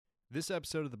This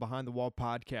episode of the Behind the Wall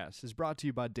podcast is brought to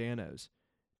you by Dano's.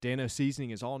 Dano's seasoning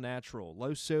is all natural,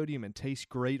 low sodium, and tastes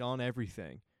great on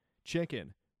everything.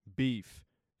 Chicken, beef,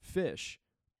 fish,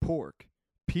 pork,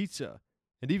 pizza,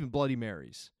 and even Bloody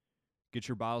Marys. Get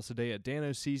your bottles today at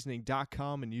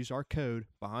danosseasoning.com and use our code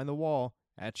BehindTheWall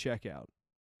at checkout.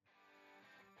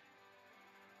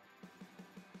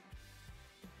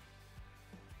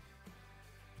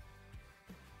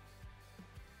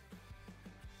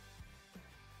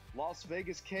 Las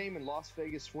Vegas came and Las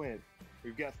Vegas went.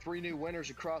 We've got 3 new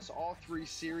winners across all 3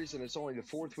 series, and it's only the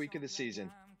 4th week of the season.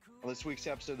 On this week's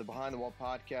episode of the Behind the Wall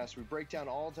podcast, we break down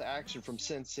all the action from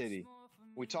Sin City.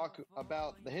 We talk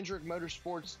about the Hendrick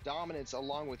Motorsports dominance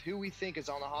along with who we think is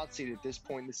on the hot seat at this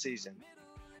point in the season.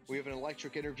 We have an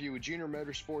electric interview with Junior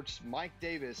Motorsports' Mike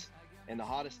Davis and the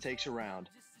hottest takes around.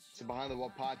 It's the Behind the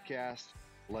Wall podcast.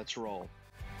 Let's roll.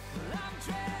 I'm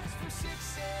dressed for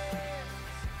success.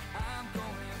 I'm going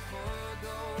for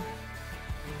gold.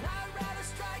 I'd rather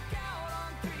strike out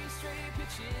on 3 straight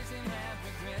pitches and have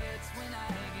regrets when I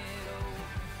get old.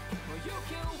 Well, you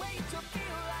can wait to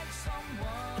feel like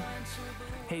someone to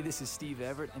the Hey, this is Steve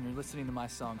Everett, and you're listening to my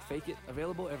song Fake It,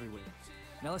 available everywhere.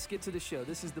 Now let's get to the show.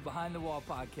 This is the Behind the Wall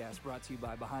podcast, brought to you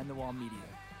by Behind the Wall Media.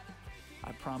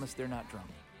 I promise they're not drunk.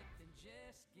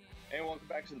 And welcome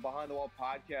back to the Behind the Wall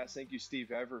podcast. Thank you,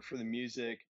 Steve Everett, for the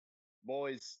music.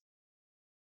 Boys,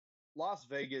 Las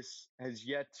Vegas has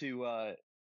yet to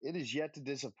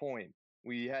disappoint.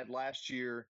 We had last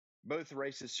year, both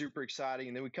races super exciting,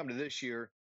 and then we come to this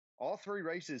year, all 3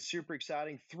 races super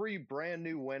exciting, 3 brand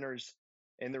new winners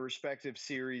in their respective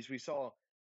series. We saw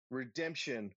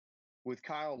redemption with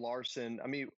Kyle Larson. I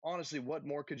mean, honestly, what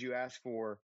more could you ask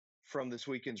for from this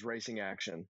weekend's racing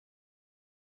action?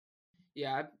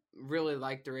 Yeah, I really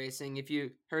like the racing. If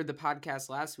you heard the podcast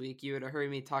last week, you would have heard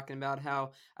me talking about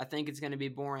how I think it's going to be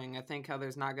boring. I think how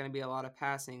there's not going to be a lot of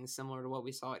passing, similar to what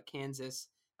we saw at Kansas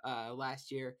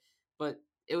last year. But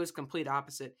it was complete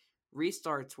opposite.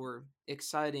 Restarts were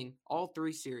exciting. All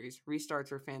 3 series,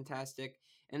 restarts were fantastic.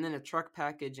 And then a truck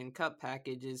package and cup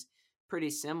package is pretty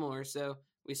similar. So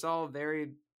we saw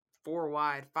very 4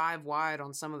 wide, 5 wide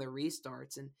on some of the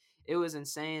restarts. And it was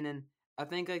insane. And I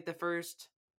think like the first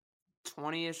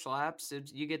 20-ish laps,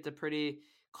 you get the pretty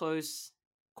close,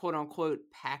 quote-unquote,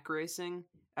 pack racing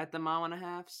at the 1.5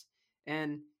 miles.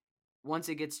 And once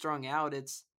it gets strung out,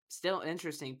 it's still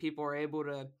interesting. People are able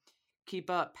to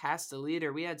keep up past the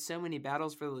leader. We had so many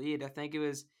battles for the lead. I think it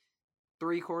was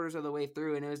 3/4 of the way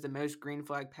through, and it was the most green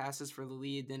flag passes for the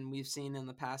lead than we've seen in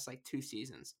the past, 2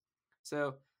 seasons.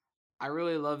 So I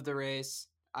really love the race.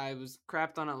 I was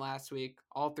crapped on it last week.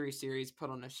 All 3 series put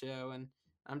on a show, and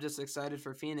I'm just excited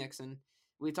for Phoenix. And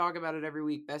we talk about it every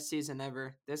week. Best season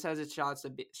ever. This has a shot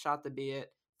to be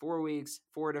it. 4 weeks,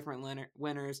 4 different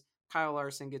winners. Kyle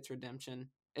Larson gets redemption.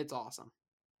 It's awesome.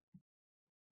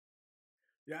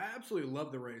 Yeah, I absolutely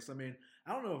love the race. I mean,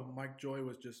 I don't know if Mike Joy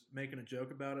was just making a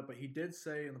joke about it, but he did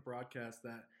say in the broadcast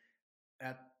that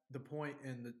at the point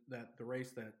in the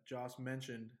race that Joss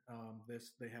mentioned,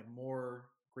 they had more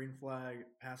green flag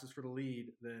passes for the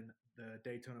lead than the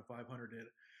Daytona 500 did,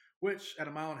 which at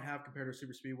a 1.5 miles compared to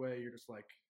super speedway, you're just like,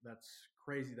 that's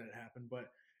crazy that it happened.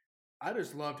 But I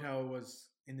just loved how it was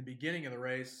in the beginning of the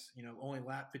race, only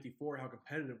lap 54, how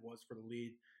competitive it was for the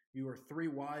lead. You were 3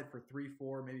 wide for 3,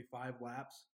 4, maybe 5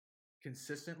 laps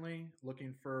consistently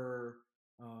looking for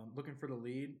the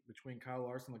lead between Kyle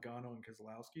Larson, Logano, and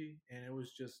Keselowski. And it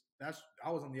was just, I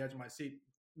was on the edge of my seat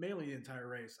mainly the entire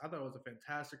race. I thought it was a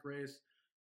fantastic race.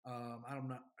 I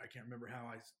can't remember how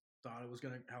I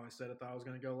said I thought I was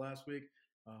going to go last week.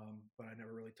 But I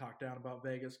never really talked down about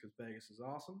Vegas because Vegas is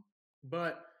awesome.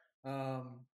 But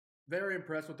very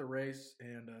impressed with the race.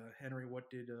 And Henry, what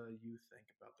did you think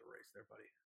about the race there, buddy?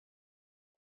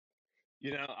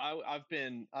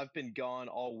 I've been gone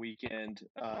all weekend.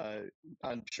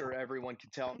 I'm sure everyone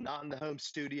can tell. I'm not in the home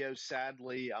studio,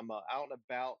 sadly. I'm out and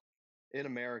about in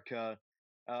America.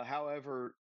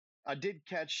 However, I did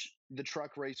catch the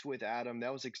truck race with Adam.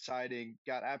 That was exciting.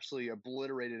 Got absolutely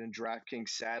obliterated in DraftKings,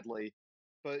 sadly.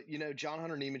 But John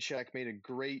Hunter Nemechek made a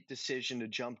great decision to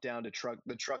jump down to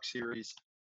the truck series.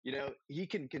 He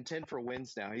can contend for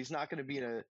wins now. He's not going to be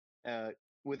in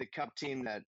with a cup team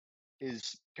that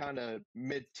is kind of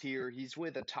mid-tier. He's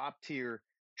with a top-tier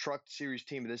truck series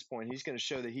team at this point. He's going to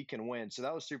show that he can win. So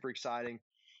that was super exciting.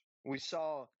 We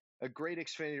saw a great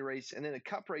Xfinity race and then a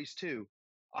cup race too.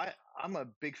 I'm a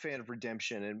big fan of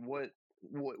redemption, and what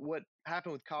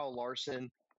happened with Kyle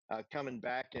Larson coming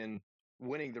back and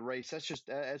winning the race.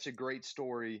 That's a great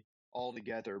story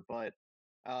altogether. But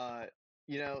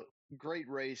great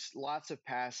race, lots of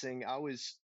passing. I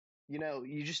was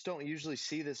you just don't usually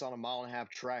see this on a mile and a half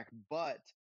track, but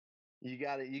you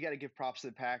got to give props to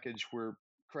the package where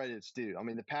credit's due. I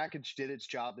mean, the package did its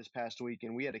job this past week,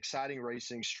 and we had exciting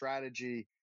racing strategy,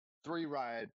 3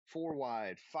 wide, 4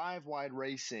 wide, 5 wide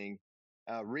racing.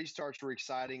 Restarts were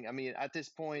exciting. I mean, at this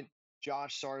point,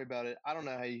 Josh, sorry about it. I don't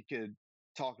know how you could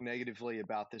talk negatively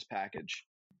about this package.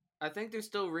 I think there's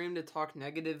still room to talk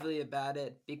negatively about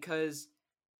it because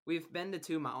we've been to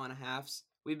 2 mile and a halves.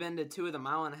 We've been to 2 of the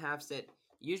 1.5 miles that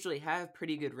usually have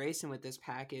pretty good racing with this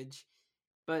package,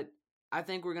 but I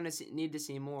think we're going to need to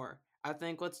see more. I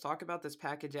think let's talk about this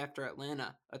package after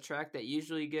Atlanta, a track that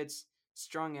usually gets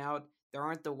strung out. There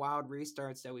aren't the wild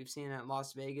restarts that we've seen at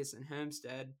Las Vegas and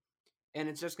Homestead, and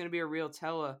it's just going to be a real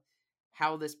tell of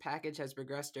how this package has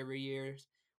progressed over years.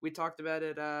 We talked about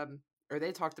it, or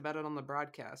they talked about it on the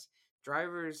broadcast.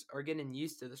 Drivers are getting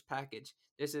used to this package.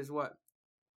 This is what,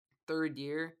 third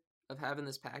year of having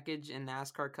this package in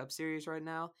NASCAR Cup Series right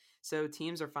now. So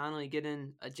teams are finally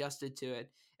getting adjusted to it.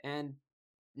 And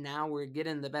now we're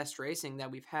getting the best racing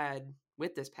that we've had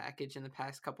with this package in the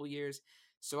past couple years.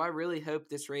 So I really hope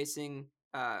this racing,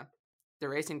 the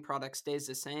racing product stays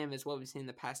the same as what we've seen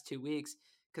the past 2 weeks.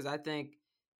 Because I think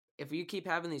if you keep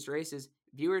having these races,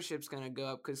 viewership's going to go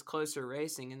up because closer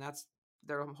racing, and that's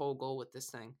their whole goal with this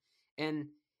thing. And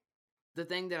the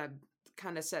thing that I've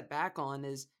kind of set back on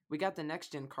is we got the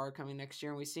next gen car coming next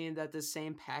year, and we've seen that the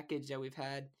same package that we've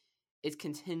had is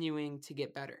continuing to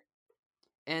get better.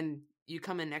 And you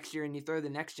come in next year and you throw the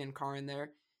next gen car in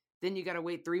there, then you got to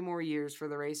wait 3 more years for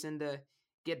the racing to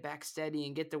get back steady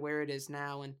and get to where it is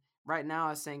now. And right now,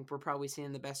 I think we're probably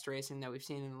seeing the best racing that we've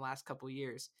seen in the last couple of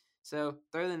years. So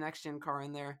throw the next gen car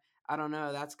in there. I don't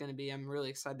know. I'm really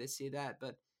excited to see that.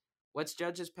 But let's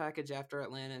judge this package after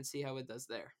Atlanta and see how it does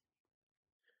there.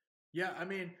 Yeah, I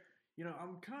mean, you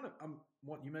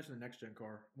mentioned the next gen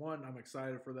car. One, I'm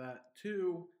excited for that.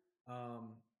 Two,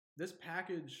 this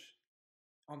package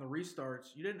on the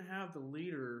restarts, you didn't have the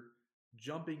leader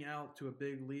jumping out to a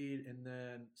big lead and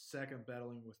then second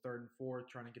battling with third and fourth,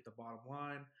 trying to get the bottom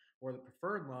line or the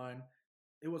preferred line.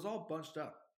 It was all bunched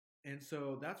up. And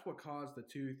so that's what caused the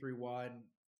 2, 3 wide.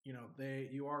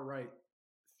 You are right.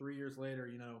 3 years later,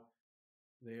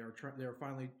 they are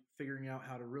finally figuring out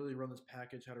how to really run this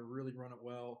package, how to really run it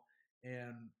well.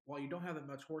 And while you don't have that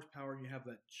much horsepower, and you have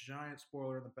that giant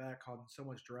spoiler in the back causing so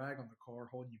much drag on the car,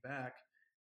 holding you back.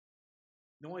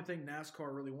 The only thing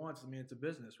NASCAR really wants, it's a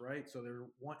business, right? So they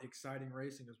want exciting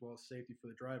racing as well as safety for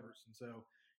the drivers. And so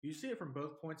you see it from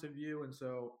both points of view. And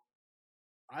so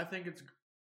I think it's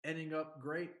ending up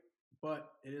great,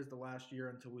 but it is the last year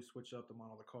until we switch up the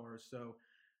model of the cars. So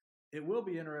it will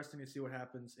be interesting to see what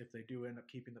happens if they do end up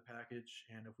keeping the package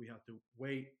and if we have to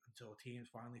wait until teams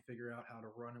finally figure out how to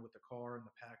run it with the car and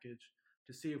the package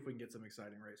to see if we can get some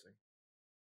exciting racing.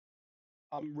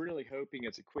 I'm really hoping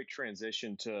it's a quick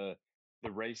transition to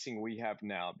the racing we have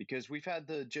now, because we've had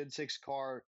the Gen 6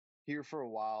 car here for a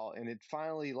while, and it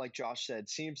finally, like Josh said,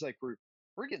 seems like we're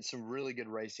getting some really good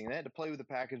racing. They had to play with the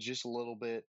package just a little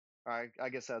bit. I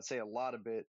guess I'd say a lot of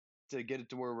it to get it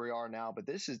to where we are now. But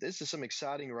this is some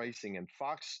exciting racing, and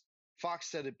Fox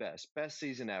said it best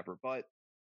season ever. But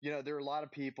there are a lot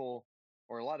of people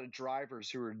or a lot of drivers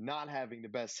who are not having the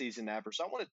best season ever. So I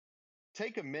want to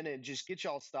take a minute and just get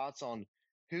y'all's thoughts on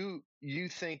who you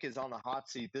think is on the hot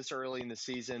seat this early in the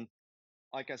season.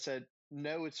 Like I said,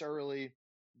 no, it's early,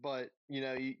 but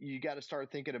you got to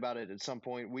start thinking about it at some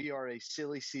point. We are a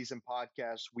silly season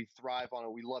podcast. We thrive on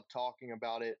it. We love talking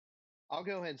about it. I'll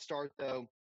go ahead and start though.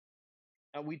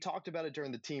 We talked about it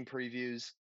during the team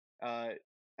previews.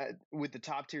 With the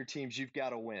top tier teams, you've got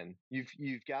to win.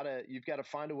 You've got to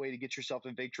find a way to get yourself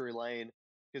in victory lane,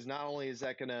 because not only is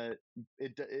that gonna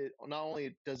not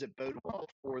only does it bode well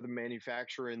for the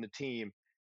manufacturer and the team,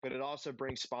 but it also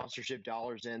brings sponsorship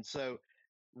dollars in. So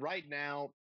right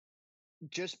now,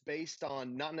 just based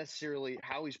on not necessarily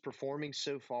how he's performing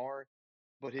so far,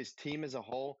 but his team as a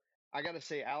whole, I got to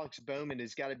say Alex Bowman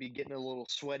has got to be getting a little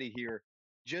sweaty here,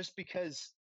 just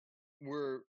because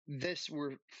we're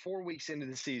 4 weeks into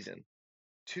the season.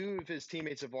 2 of his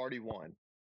teammates have already won.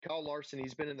 Kyle Larson,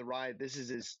 he's been in the ride.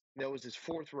 That was his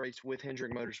 4th race with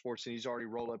Hendrick Motorsports, and he's already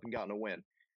rolled up and gotten a win.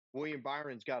 William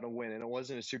Byron's gotten a win, and it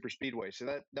wasn't a super speedway, so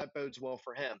that bodes well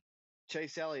for him.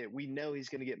 Chase Elliott, we know he's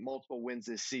going to get multiple wins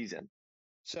this season.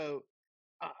 So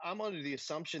I'm under the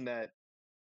assumption that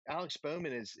Alex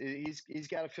Bowman he's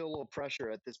got to feel a little pressure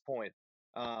at this point.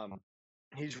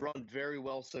 He's run very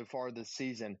well so far this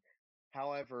season.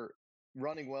 However,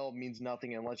 running well means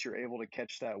nothing unless you're able to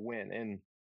catch that win. And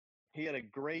he had a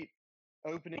great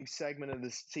opening segment of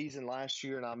the season last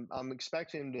year, and I'm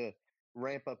expecting him to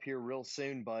ramp up here real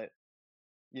soon. But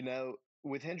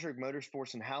with Hendrick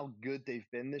Motorsports and how good they've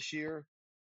been this year,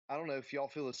 I don't know if y'all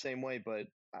feel the same way, but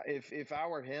if I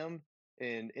were him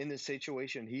and in the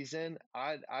situation he's in,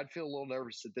 I'd feel a little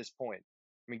nervous at this point.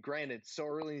 I mean, granted, it's so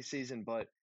early in the season, but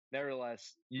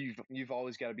nevertheless, you've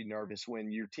always got to be nervous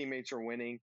when your teammates are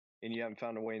winning and you haven't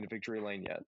found a way into victory lane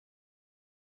yet.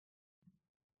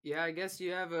 Yeah, I guess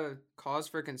you have a cause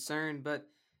for concern, but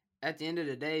at the end of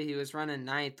the day, he was running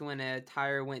ninth when a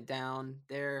tire went down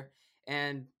there,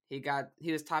 and he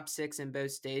was top 6 in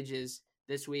both stages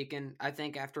this week. And I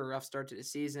think after a rough start to the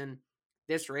season,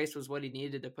 this race was what he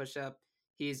needed to push up.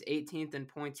 He's 18th in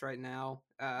points right now,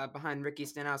 behind Ricky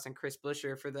Stenhouse and Chris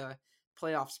Buescher for the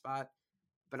playoff spot.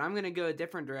 But I'm going to go a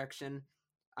different direction.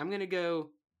 I'm going to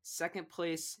go second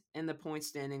place in the point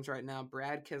standings right now,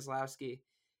 Brad Keselowski.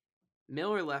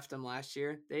 Miller left him last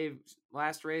year.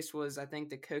 Last race was, I think,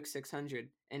 the Coke 600,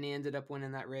 and he ended up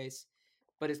winning that race.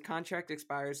 But his contract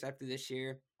expires after this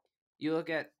year. You look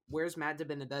at, where's Matt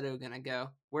DiBenedetto going to go?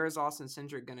 Where's Austin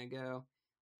Cindric going to go?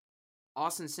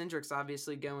 Austin Cindric's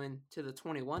obviously going to the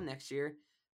 21 next year,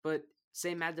 but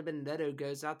say Matt DiBenedetto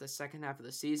goes out the second half of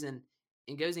the season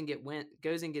and goes and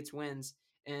gets wins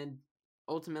and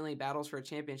ultimately battles for a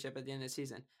championship at the end of the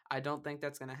season. I don't think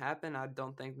that's going to happen. I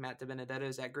don't think Matt DiBenedetto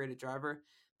is that great a driver,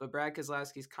 but Brad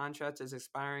Keselowski's contract is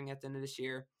expiring at the end of this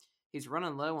year. He's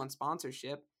running low on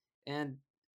sponsorship, and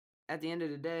at the end of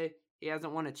the day, he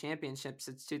hasn't won a championship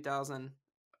since 11?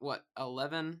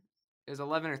 It was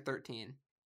 11 or 13.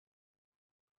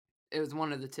 It was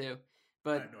one of the two.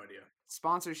 But I have no idea.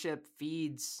 Sponsorship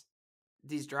feeds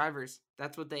these drivers.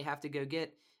 That's what they have to go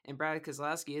get. And Brad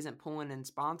Keselowski isn't pulling in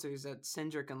sponsors that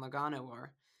Cindric and Logano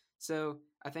are. So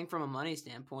I think from a money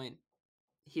standpoint,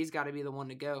 he's got to be the one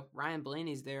to go. Ryan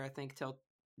Blaney's there, I think, till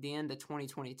the end of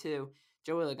 2022.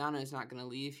 Joey Logano is not going to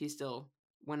leave. He's still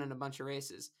winning a bunch of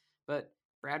races. But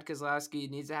Brad Keselowski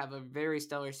needs to have a very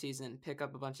stellar season, pick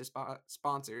up a bunch of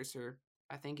sponsors, or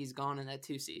I think he's gone in that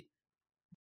 2 seat.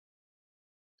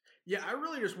 Yeah, I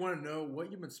really just want to know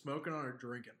what you've been smoking on or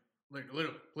drinking. Like,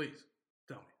 literally, please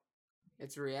tell me.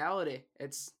 It's reality.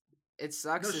 It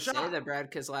sucks No to shot. say that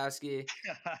Brad Keselowski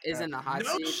is in the hot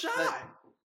No seat. shot.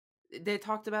 But they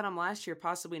talked about him last year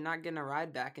possibly not getting a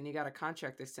ride back, and he got a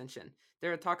contract extension. There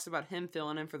were talks about him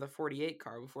filling in for the 48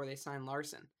 car before they signed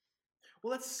Larson.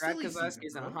 Well, that's Brad silly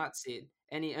Keselowski's in a hot seat,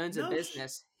 and he owns a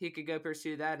business. He could go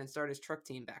pursue that and start his truck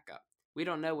team back up. We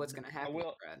don't know what's going to happen with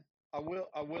Brad. I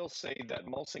will say that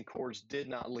Molson Coors did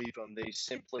not leave them. They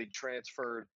simply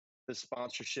transferred the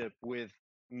sponsorship with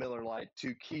Miller Lite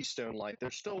to Keystone Light.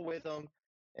 They're still with them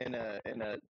in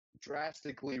a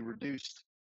drastically reduced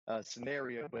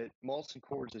scenario, but Molson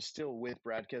Coors is still with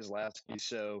Brad Keselowski.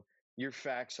 So your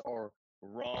facts are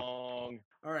wrong.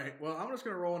 All right. Well, I'm just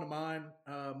going to roll into mine.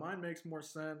 Mine makes more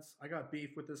sense. I got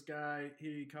beef with this guy.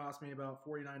 He cost me about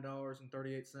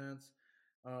 $49.38.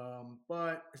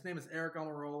 But his name is Eric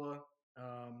Almirola,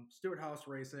 Stewart House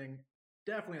Racing.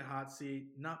 Definitely a hot seat,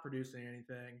 not producing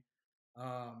anything.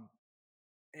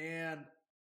 And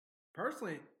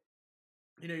personally,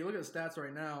 you look at the stats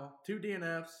right now, 2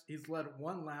 DNFs. He's led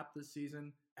 1 lap this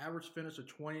season, average finish of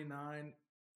 29.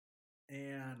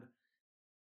 And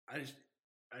I just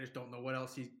don't know what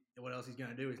else he's going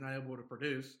to do. He's not able to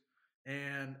produce.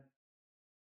 And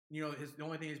the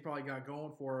only thing he's probably got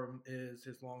going for him is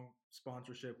his long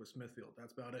sponsorship with Smithfield.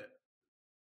 That's about it.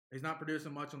 He's not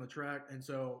producing much on the track, and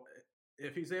so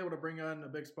if he's able to bring on a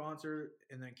big sponsor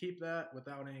and then keep that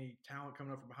without any talent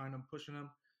coming up from behind him pushing him,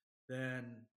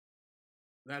 then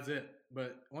that's it.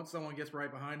 But once someone gets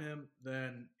right behind him,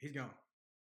 then he's gone.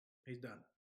 He's done.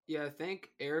 Yeah, I think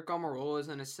Eric Almirola is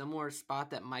in a similar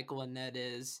spot that Michael Annett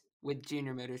is with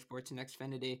Junior Motorsports and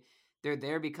Xfinity. They're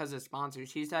there because of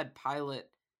sponsors. He's had Pilot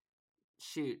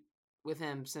shoot with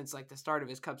him since like the start of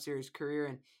his Cup Series career,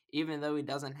 and even though he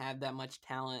doesn't have that much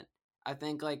talent, I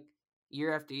think like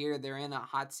year after year they're in a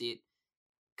hot seat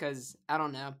because I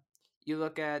don't know. You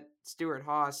look at Stewart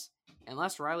Haas,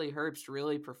 unless Riley Herbst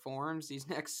really performs these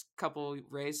next couple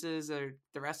races or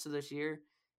the rest of this year,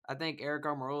 I think Eric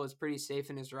Almirola is pretty safe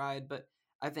in his ride, but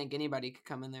I think anybody could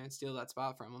come in there and steal that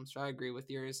spot from him. So I agree with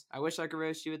yours. I wish I could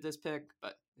roast you with this pick,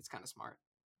 but it's kind of smart.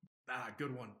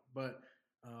 Good one. But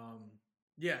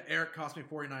yeah, Eric cost me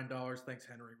 $49. Thanks,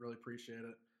 Henry. Really appreciate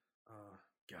it.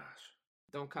 Gosh.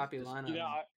 Don't copy line.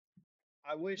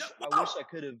 I wish I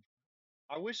could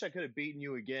have beaten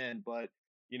you again, but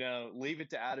leave it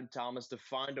to Adam Thomas to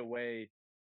find a way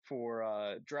for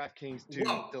DraftKings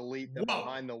to delete the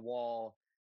behind the wall.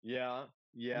 Yeah.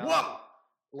 Whoa!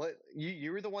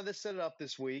 You were the one that set it up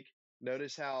this week.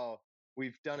 Notice how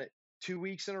we've done it 2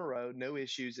 weeks in a row, no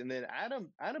issues. And then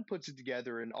Adam puts it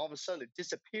together, and all of a sudden it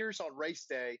disappears on race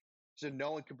day, so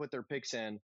no one can put their picks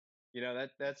in.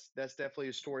 That's definitely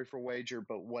a story for Wager,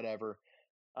 but whatever.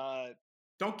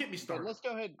 Don't get me started. But let's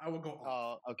go ahead. I will go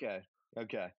off. Okay. All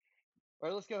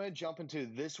right, let's go ahead and jump into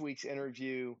this week's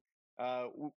interview.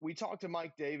 We talked to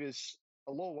Mike Davis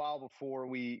a little while before.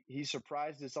 He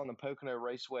surprised us on the Pocono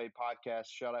Raceway podcast.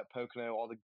 Shout out Pocono, all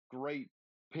the great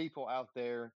people out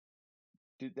there.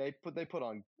 Dude, they put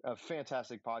on a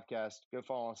fantastic podcast. Go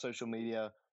follow on social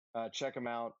media. Check them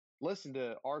out. Listen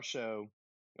to our show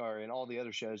and all the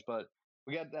other shows. But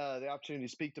we got the opportunity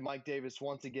to speak to Mike Davis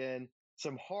once again.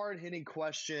 Some hard-hitting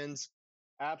questions.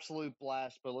 Absolute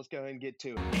blast. But let's go ahead and get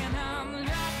to it. And I'm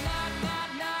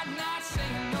not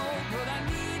saying no, but I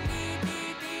need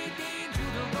you to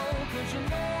go, 'cause you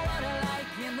know what I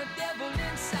like in the devil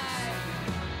inside.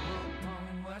 Look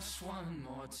west one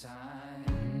more time.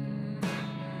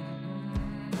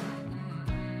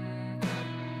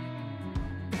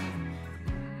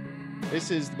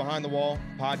 This is the Behind the Wall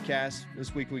podcast.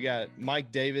 This week we got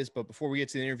Mike Davis, but before we get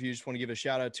to the interview, just want to give a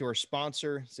shout out to our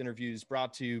sponsor. This interview is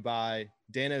brought to you by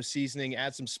Dano Seasoning.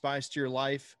 Add some spice to your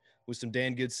life with some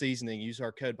Dan Good seasoning. Use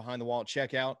our code Behind the Wall at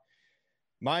checkout.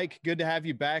 Mike, good to have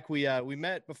you back. We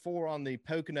met before on the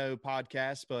Pocono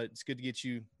podcast, but it's good to get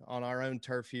you on our own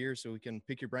turf here so we can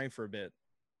pick your brain for a bit.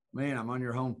 Man, I'm on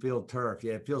your home field turf.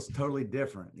 Yeah, it feels totally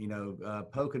different.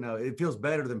 Pocono, it feels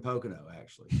better than Pocono,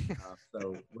 actually.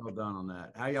 So well done on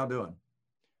that. How y'all doing?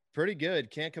 Pretty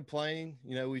good. Can't complain.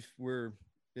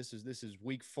 This is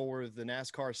week 4 of the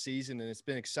NASCAR season, and it's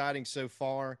been exciting so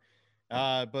far.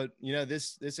 But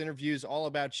this interview is all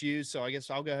about you, so I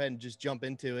guess I'll go ahead and just jump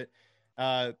into it.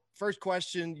 First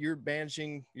question: you're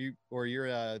you're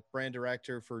a brand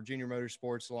director for Junior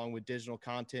Motorsports along with digital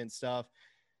content stuff.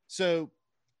 So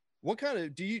what kind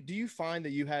of do you find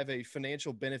that you have a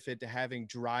financial benefit to having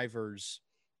drivers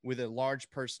with a large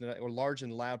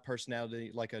and loud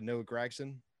personality like a Noah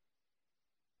Gragson?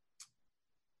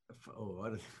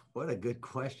 Oh, what a good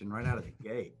question right out of the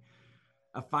gate.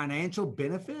 A financial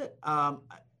benefit? I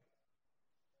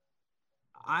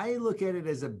look at it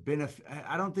as a benefit.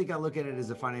 I don't think I look at it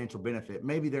as a financial benefit.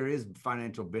 Maybe there is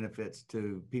financial benefits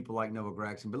to people like Noah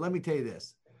Gragson, but let me tell you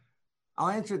this. I'll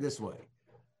answer it this way.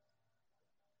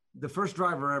 The first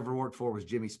driver I ever worked for was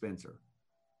Jimmy Spencer.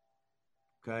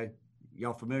 Okay.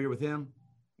 Y'all familiar with him?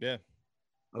 Yeah.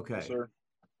 Okay. Yes, sir.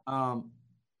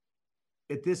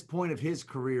 At this point of his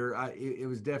career, it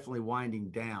was definitely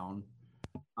winding down.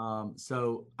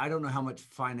 So I don't know how much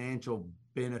financial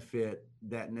benefit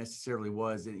that necessarily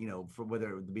was, for whether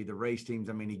it would be the race teams.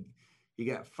 I mean, he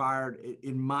got fired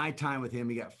in my time with him.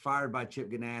 He got fired by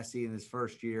Chip Ganassi in his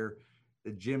first year.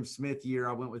 The Jim Smith year,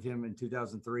 I went with him in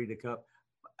 2003 to Cup.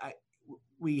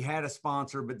 We had a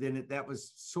sponsor, but then that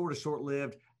was sort of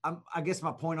short-lived. I guess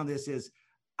my point on this is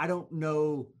I don't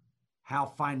know how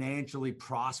financially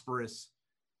prosperous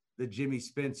the Jimmy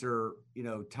Spencer,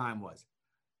 time was.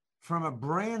 From a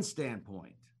brand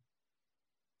standpoint,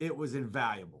 it was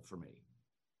invaluable for me.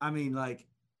 I mean,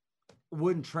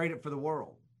 wouldn't trade it for the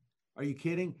world. Are you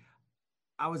kidding?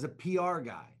 I was a PR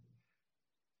guy.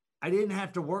 I didn't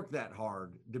have to work that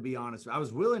hard, to be honest. I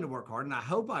was willing to work hard, and I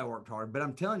hope I worked hard, but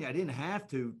I'm telling you, I didn't have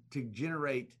to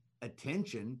generate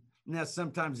attention. Now,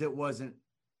 sometimes it wasn't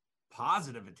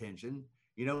positive attention.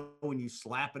 When you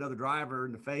slap another driver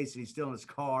in the face and he's still in his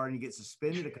car and you get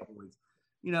suspended a couple weeks,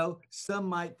 some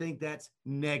might think that's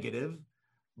negative,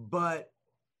 but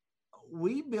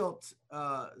we built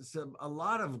a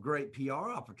lot of great PR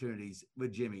opportunities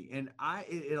with Jimmy. And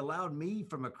it allowed me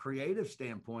from a creative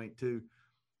standpoint to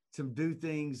do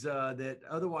things that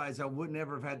otherwise I would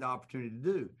never have had the opportunity to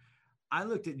do. I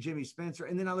looked at Jimmy Spencer,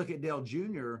 and then I look at Dale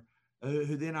Jr.,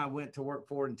 who then I went to work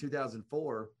for in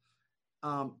 2004.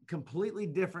 Completely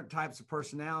different types of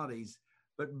personalities,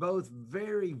 but both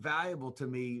very valuable to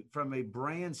me from a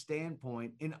brand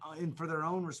standpoint and for their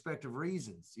own respective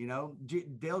reasons.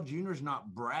 Dale Jr. is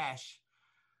not brash,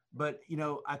 but,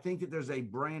 I think that there's a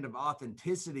brand of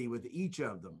authenticity with each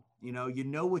of them. You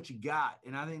know what you got.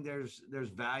 And I think there's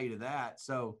value to that.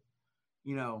 So,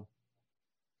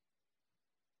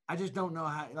 I just don't know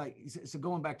how, so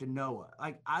going back to Noah,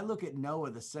 I look at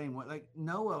Noah the same way.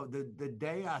 Noah, the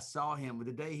day I saw him,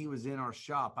 the day he was in our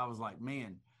shop, I was like,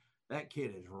 man, that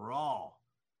kid is raw.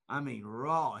 I mean,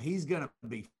 raw. He's going to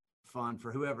be fun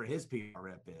for whoever his PR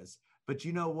rep is. But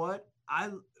you know what?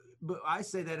 I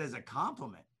say that as a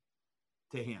compliment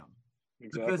to him.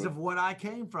 Exactly. Because of what I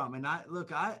came from. And I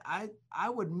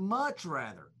would much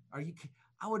rather,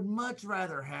 I would much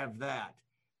rather have that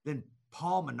than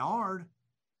Paul Menard.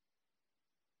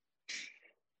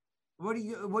 What are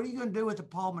you going to do with the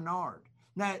Paul Menard?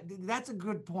 Now, that's a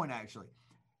good point, actually.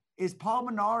 Is Paul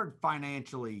Menard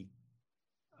financially,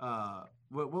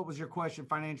 what was your question?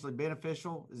 Financially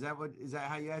beneficial? Is that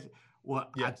how you asked it? Well,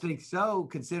 yes. I think so,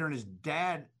 considering his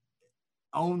dad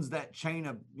owns that chain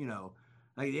of,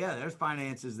 like, yeah, there's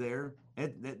finances there.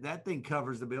 That thing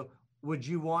covers the bill. Would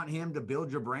you want him to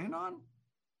build your brand on?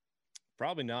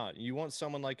 Probably not. You want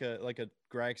someone like a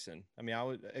Gragson. I mean, I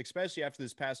would, especially after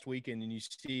this past weekend, and you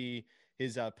see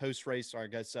his post-race, or I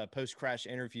guess post-crash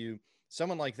interview.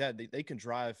 Someone like that, they can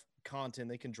drive content,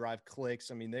 they can drive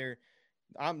clicks. I mean,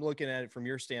 I'm looking at it from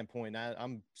your standpoint.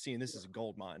 I'm seeing this as a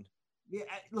gold mine. Yeah,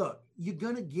 look, you're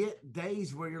gonna get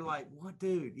days where you're like, "What,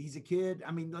 dude? He's a kid."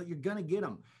 I mean, you're gonna get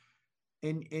them,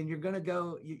 and you're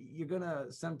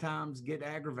gonna sometimes get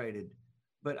aggravated.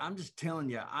 But I'm just telling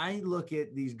you, I look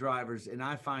at these drivers and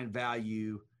I find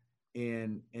value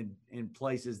in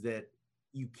places that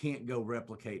you can't go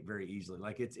replicate very easily.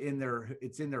 Like it's in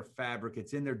their fabric,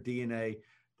 it's in their DNA.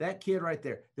 That kid right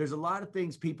there, there's a lot of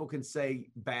things people can say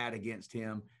bad against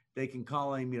him. They can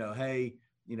call him, hey,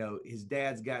 his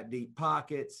dad's got deep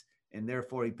pockets and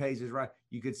therefore he pays his right.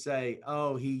 You could say,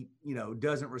 oh, he,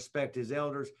 doesn't respect his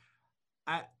elders.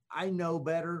 I know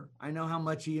better. I know how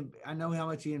much he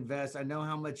invests. I know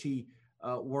how much he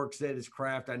works at his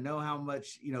craft. I know how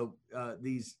much,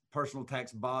 these personal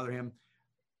attacks bother him.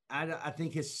 I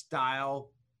think his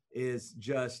style is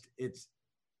just, it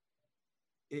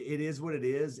is what it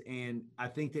is. And I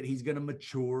think that he's going to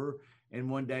mature and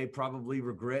one day probably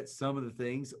regret some of the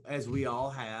things, as we all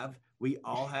have. We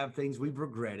all have things we've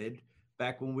regretted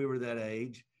back when we were that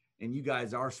age. And you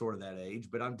guys are sort of that age,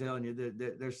 but I'm telling you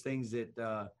that there's things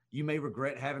that you may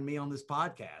regret having me on this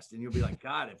podcast. And you'll be like,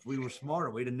 God, if we were smarter,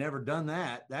 we'd have never done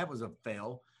that. That was a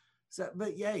fail. So,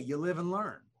 but yeah, you live and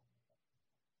learn.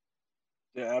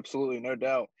 Yeah, absolutely. No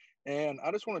doubt. And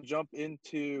I just want to jump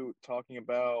into talking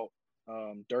about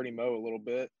Dirty Mo a little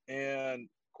bit. And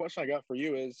question I got for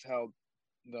you is how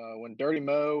when Dirty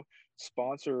Mo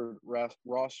sponsored Ross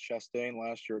Chastain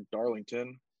last year at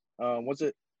Darlington, was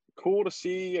it cool to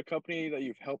see a company that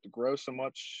you've helped grow so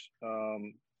much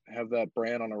have that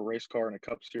brand on a race car in a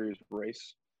Cup Series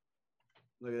race?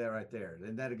 Look at that right there.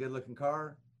 Isn't that a good looking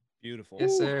car? Beautiful.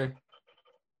 Yes, sir.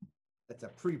 That's a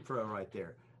pre-pro right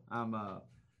there. I'm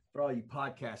for all you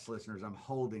podcast listeners, I'm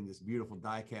holding this beautiful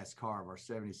die-cast car of our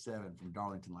 77 from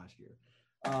Darlington last year.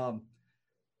 All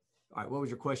right, what was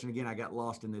your question again? I got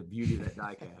lost in the beauty of that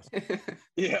die-cast.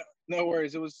 Yeah, no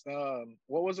worries. It was,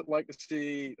 what was it like to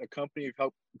see a company you've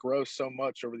helped grow so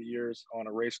much over the years on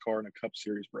a race car in a Cup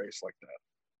Series race like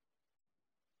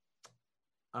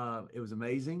that? It was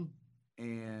amazing,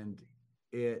 and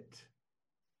it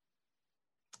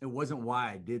wasn't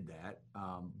why I did that,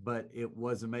 but it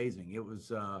was amazing. It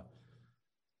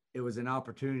was an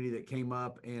opportunity that came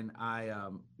up, and I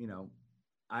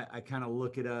kind of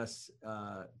look at us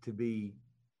to be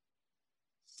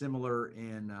similar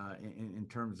in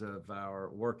terms of our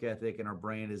work ethic and our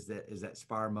brand is that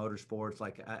Spire Motorsports.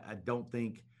 Like I don't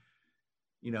think,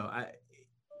 it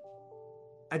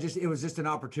was just an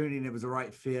opportunity and it was the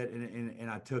right fit, and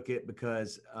I took it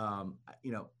because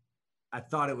I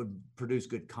thought it would produce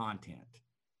good content.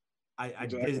 I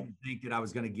didn't think that I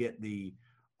was going to get the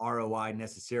ROI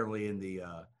necessarily in the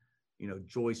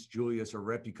Joyce Julius or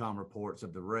Replicom reports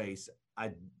of the race.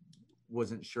 I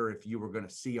wasn't sure if you were going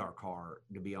to see our car,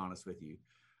 to be honest with you,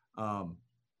 on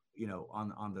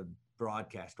the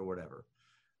broadcast or whatever.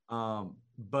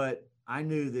 But I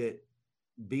knew that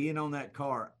being on that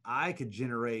car, I could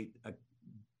generate a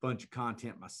bunch of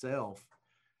content myself.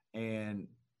 And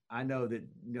I know that,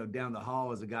 down the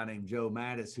hall is a guy named Joe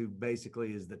Mattis, who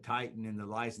basically is the titan in the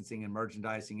licensing and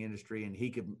merchandising industry. And he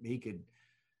could,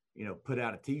 put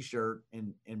out a t-shirt.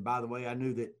 And by the way, I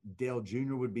knew that Dale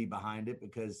Jr. would be behind it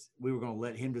because we were going to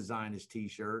let him design his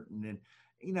t-shirt. And then,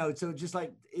 so just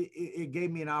like it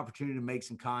gave me an opportunity to make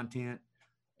some content.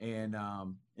 And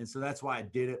so that's why I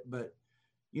did it. But,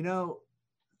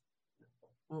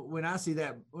 when I see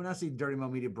Dirty Mo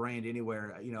Media brand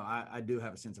anywhere, I do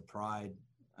have a sense of pride.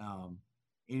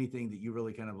 Anything that you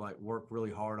really kind of like work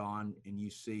really hard on and you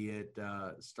see it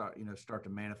start to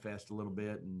manifest a little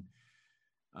bit, and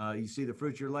you see the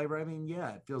fruits of your labor. I mean,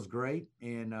 yeah, it feels great.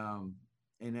 And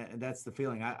that's the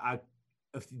feeling.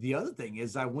 The other thing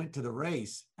is I went to the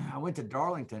race. I went to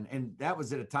Darlington, and that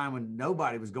was at a time when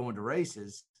nobody was going to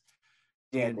races.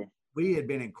 Exactly. And we had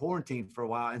been in quarantine for a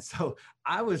while. And so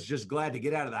I was just glad to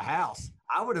get out of the house.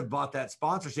 I would have bought that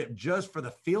sponsorship just for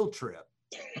the field trip.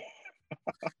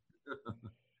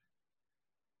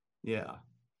 Yeah.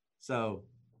 So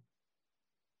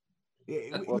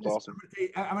that's awesome.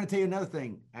 I'm going to tell you another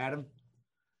thing, Adam.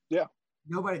 Yeah.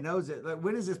 Nobody knows it. Like,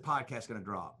 when is this podcast going to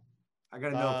drop? I got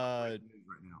to know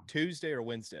right now. Tuesday or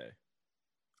Wednesday.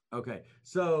 Okay.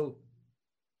 So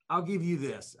I'll give you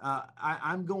this.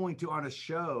 I'm going to, on a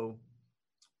show,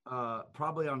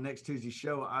 probably on next Tuesday's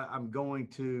show, I'm going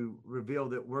to reveal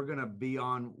that we're going to be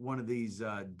on one of these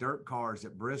dirt cars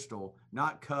at Bristol,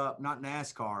 not Cup, not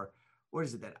NASCAR. What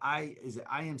is it is it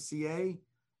IMCA?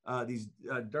 These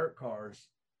dirt cars.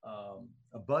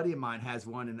 A buddy of mine has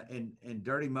one, and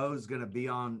Dirty Mo's going to be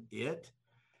on it,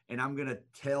 and I'm going to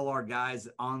tell our guys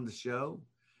on the show,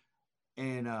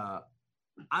 and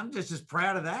I'm just as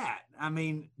proud of that. I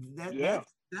mean,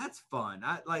 that's fun.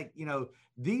 I like,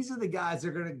 these are the guys that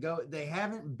are going to go. They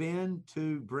haven't been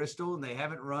to Bristol, and they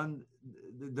haven't run.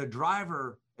 The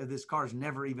driver of this car has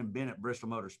never even been at Bristol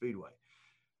Motor Speedway.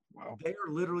 Wow. They are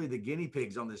literally the guinea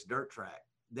pigs on this dirt track.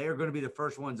 They are going to be the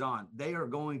first ones on. They are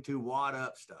going to wad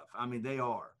up stuff. I mean, they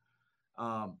are.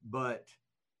 But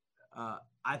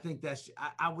I think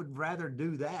I would rather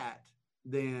do that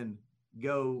than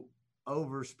go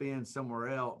overspend somewhere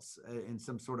else in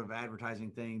some sort of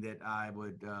advertising thing that I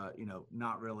would,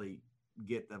 not really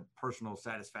get the personal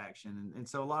satisfaction. And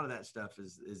so a lot of that stuff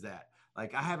is that.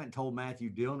 Like, I haven't told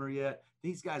Matthew Dillner yet.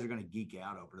 These guys are going to geek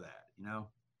out over that,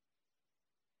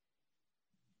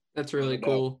 That's really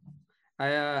cool.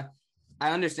 I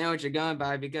understand what you're going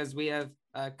by, because we have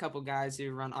a couple guys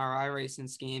who run RI racing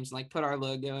schemes, like put our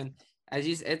logo in.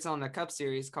 It's on the Cup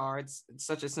Series car. It's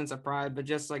such a sense of pride, but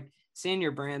just like seeing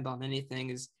your brand on anything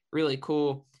is really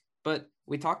cool. But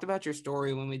we talked about your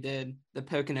story when we did the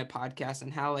Pocono podcast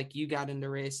and how like you got into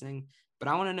racing, but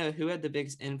I want to know who had the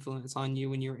biggest influence on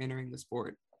you when you were entering the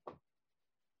sport.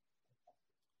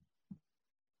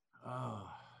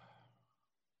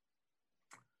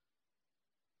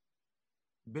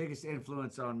 Biggest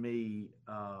influence on me,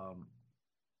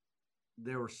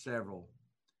 there were several.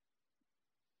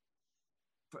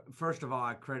 First of all,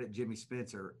 I credit Jimmy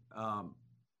Spencer on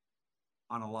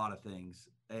a lot of things,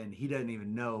 and he doesn't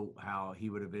even know how he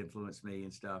would have influenced me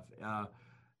and stuff.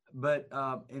 But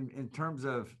in terms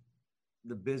of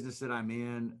the business that I'm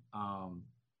in,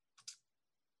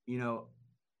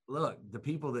 look, the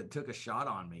people that took a shot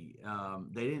on me,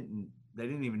 they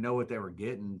didn't even know what they were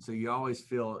getting. So you always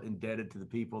feel indebted to the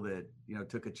people that,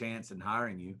 took a chance in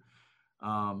hiring you.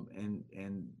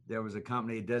 And there was a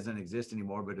company, it doesn't exist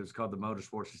anymore, but it was called the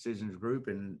Motorsports Decisions Group,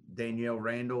 and Danielle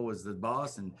Randall was the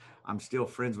boss, and I'm still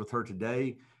friends with her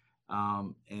today.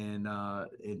 And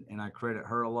I credit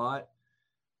her a lot.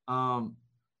 I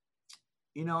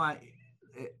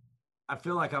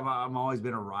feel like I've always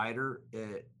been a rider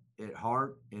at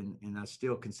heart, and I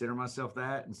still consider myself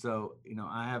that. And so,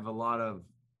 I have a lot of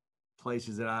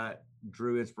places that I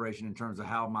drew inspiration in terms of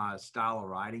how my style of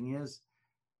riding is.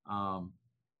 A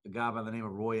guy by the name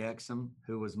of Roy Exum,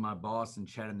 who was my boss in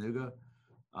Chattanooga.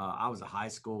 I was a high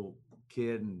school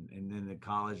kid and then in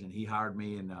college, and he hired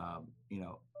me. And,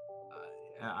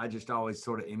 I just always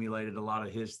sort of emulated a lot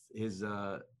of his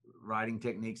riding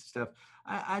techniques and stuff.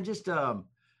 I just, I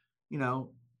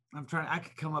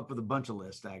could come up with a bunch of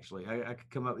lists, actually. I could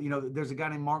come up, there's a guy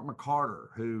named Mark McCarter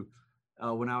who,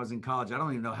 when I was in college, I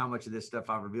don't even know how much of this stuff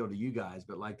I revealed to you guys,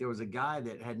 but like there was a guy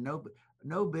that had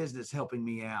no business helping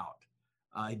me out.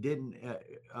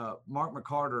 Mark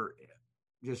McCarter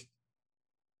just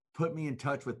put me in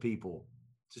touch with people,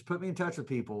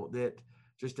 that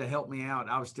just to help me out.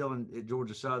 I was still at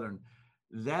Georgia Southern.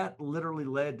 That literally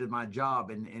led to my job,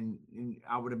 and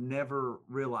I would have never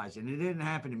realized it. And it didn't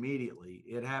happen immediately.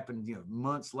 It happened,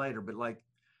 months later, but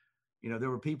there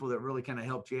were people that really kind of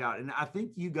helped you out. And I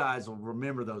think you guys will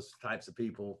remember those types of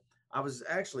people. I was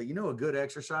actually, a good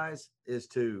exercise is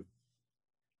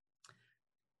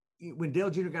when Dale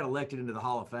Jr. got elected into the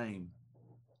Hall of Fame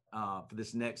for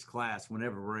this next class,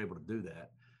 whenever we're able to do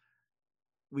that,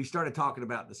 we started talking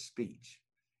about the speech.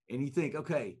 And you think,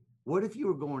 okay, what if you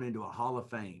were going into a Hall of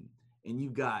Fame and you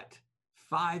got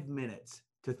 5 minutes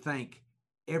to thank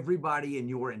everybody in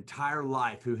your entire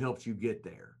life who helped you get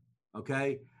there?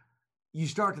 Okay. You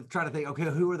start to try to think, okay,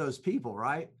 who are those people,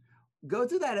 right? Go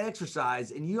through that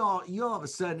exercise, and you all of a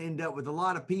sudden end up with a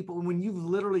lot of people. And when you've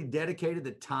literally dedicated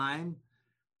the time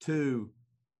to,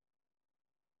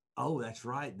 oh, that's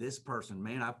right, this person,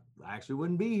 man, I actually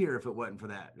wouldn't be here if it wasn't for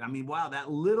that. I mean, wow, that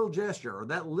little gesture or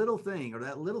that little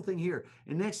thing here.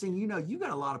 And next thing you know, you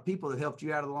got a lot of people that helped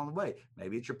you out along the way.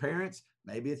 Maybe it's your parents,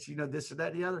 maybe it's, this or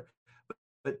that, and the other.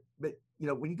 But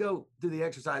when you go through the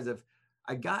exercise of,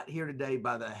 I got here today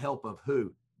by the help of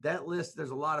who, that list,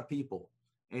 there's a lot of people.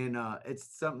 And it's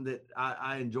something that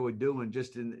I enjoy doing,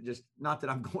 just not that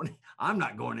I'm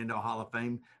not going into a Hall of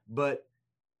Fame, but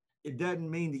it doesn't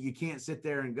mean that you can't sit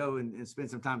there and go and spend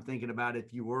some time thinking about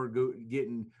if you were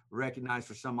getting recognized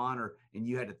for some honor and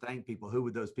you had to thank people, who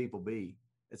would those people be?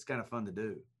 It's kind of fun to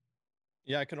do.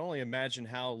 Yeah, I can only imagine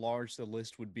how large the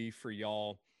list would be for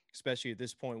y'all, especially at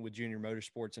this point with Junior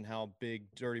Motorsports and how big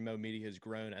Dirty Mo Media has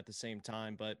grown at the same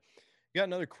time. But got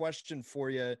another question for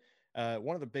you.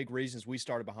 One of the big reasons we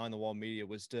started Behind the Wall Media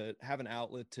was to have an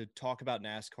outlet to talk about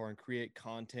NASCAR and create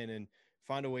content and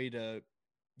find a way to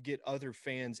get other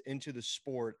fans into the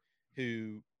sport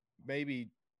who maybe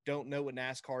don't know what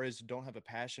NASCAR is, don't have a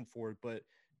passion for it, but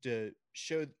to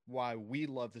show why we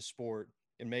love the sport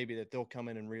and maybe that they'll come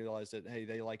in and realize that, hey,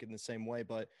 they like it in the same way.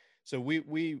 But so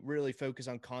we really focus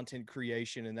on content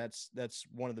creation, and that's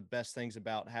one of the best things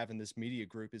about having this media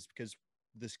group is because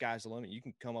the sky's the limit. You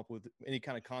can come up with any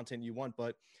kind of content you want.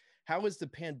 But how has the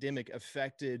pandemic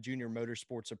affected Junior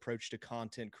Motorsports' approach to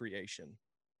content creation?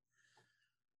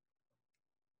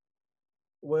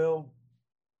 Well,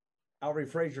 I'll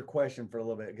rephrase your question for a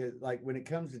little bit. 'Cause like when it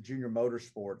comes to Junior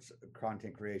Motorsports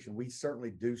content creation, we certainly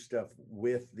do stuff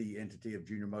with the entity of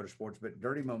Junior Motorsports, but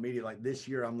Dirty Mo Media, like this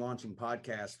year, I'm launching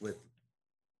podcasts with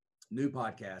new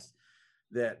podcasts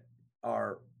that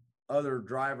are other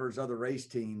drivers, other race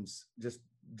teams,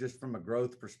 just from a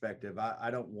growth perspective. I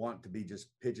don't want to be just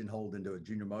pigeonholed into a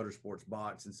Junior Motorsports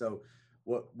box. And so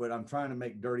what I'm trying to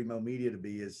make Dirty Mo Media to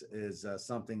be is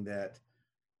something that,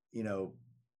 you know,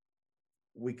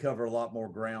 we cover a lot more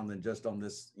ground than just on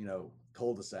this, you know,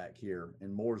 cul-de-sac here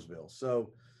in Mooresville.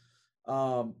 So,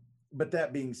 but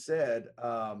that being said,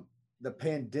 the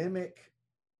pandemic,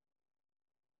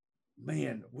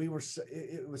 man,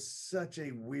 it was such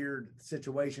a weird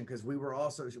situation because we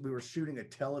were shooting a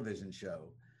television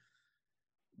show.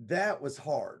 That was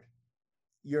hard.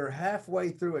 You're halfway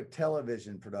through a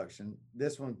television production,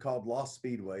 this one called Lost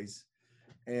Speedways,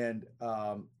 and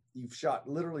you've shot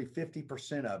literally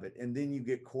 50% of it, and then you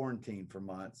get quarantined for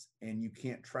months and you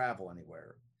can't travel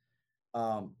anywhere.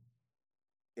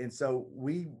 And so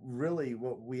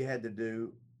what we had to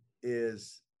do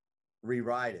is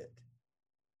rewrite it.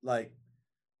 Like,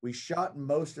 we shot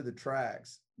most of the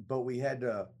tracks, but we had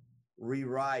to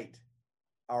rewrite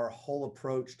our whole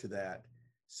approach to that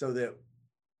so that,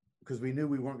 because we knew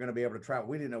we weren't going to be able to travel.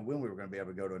 We didn't know when we were going to be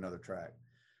able to go to another track.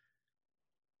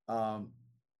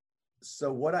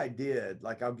 So what I did,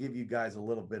 like, I'll give you guys a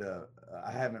little bit of,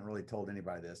 I haven't really told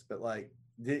anybody this, but like,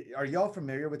 are y'all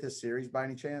familiar with this series by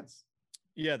any chance?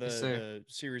 Yeah, the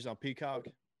series on Peacock.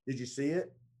 Did you see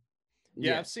it?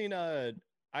 Yeah, I've seen,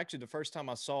 actually the first time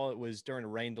I saw it was during a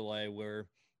rain delay where,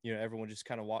 you know, everyone just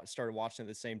kind of started watching at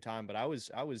the same time, but I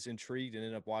was intrigued and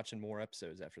ended up watching more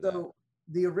episodes after that. So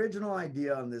the original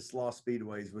idea on this Lost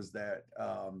Speedways was that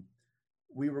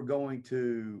we were going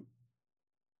to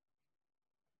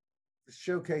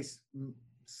showcase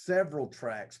several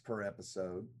tracks per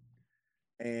episode,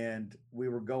 and we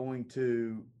were going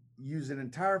to use an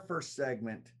entire first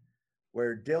segment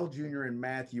where Dale Jr. and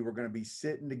Matthew were going to be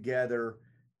sitting together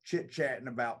chit-chatting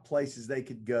about places they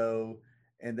could go,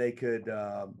 and they could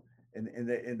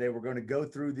and they were going to go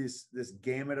through this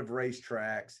gamut of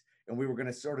racetracks, and we were going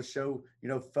to sort of show, you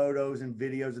know, photos and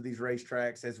videos of these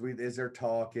racetracks as they're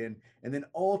talking, and then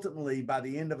ultimately by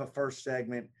the end of a first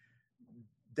segment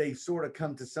they sort of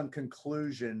come to some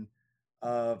conclusion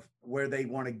of where they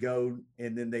want to go,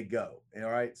 and then they go. All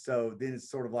right. So then it's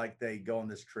sort of like they go on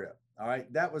this trip. All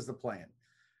right. That was the plan.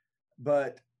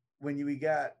 But when we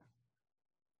got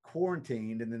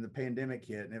quarantined and then the pandemic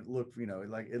hit and it looked, you know,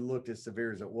 like it looked as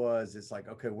severe as it was, it's like,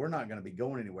 okay, we're not going to be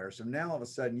going anywhere. So now all of a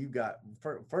sudden you got,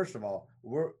 first of all,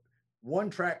 we're one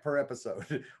track per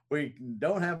episode. We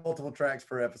don't have multiple tracks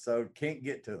per episode. Can't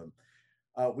get to them.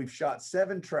 We've shot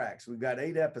 7 tracks. We've got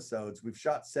 8 episodes. We've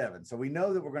shot 7. So we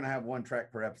know that we're going to have 1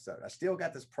 track per episode. I still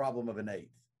got this problem of an 8th,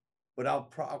 but I'll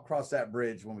cross that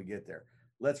bridge when we get there.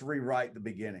 Let's rewrite the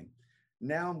beginning.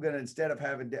 Now I'm going to, instead of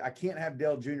having, I can't have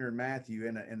Dale Jr. and Matthew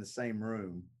in the same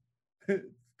room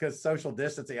because social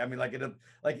distancing. I mean,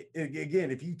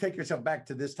 again, if you take yourself back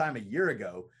to this time a year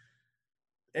ago,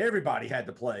 everybody had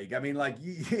the plague. I mean, like,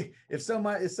 if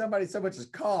somebody so much as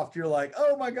coughed, you're like,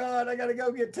 oh my God, I got to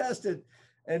go get tested.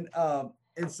 And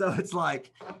so it's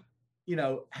like, you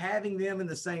know, having them in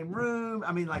the same room.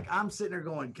 I mean, like, I'm sitting there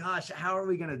going, gosh, how are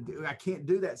we going to do? I can't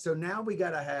do that. So now we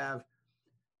got to have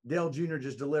Dale Jr.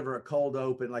 just deliver a cold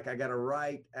open. Like, I got to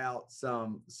write out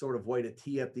some sort of way to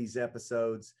tee up these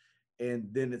episodes, and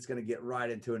then it's going to get right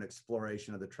into an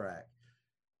exploration of the track.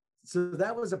 So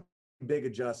that was a big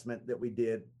adjustment that we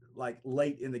did, like,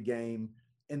 late in the game.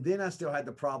 And then I still had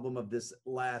the problem of this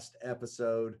last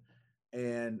episode.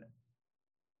 And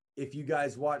if you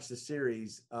guys watch the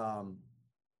series,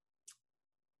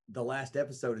 the last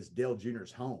episode is Dale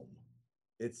Jr.'s home.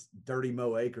 It's Dirty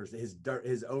Mo Acres,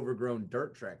 his overgrown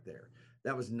dirt track there.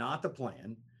 That was not the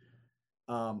plan.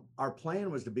 Our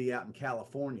plan was to be out in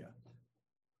California.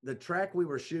 The track we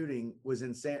were shooting was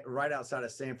right outside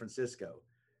of San Francisco.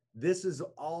 This is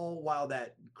all while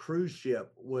that cruise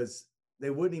ship they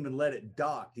wouldn't even let it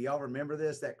dock. Do y'all remember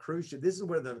this? That cruise ship, this is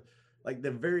where the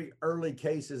very early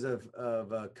cases of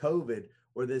COVID,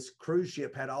 where this cruise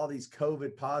ship had all these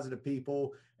COVID positive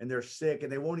people and they're sick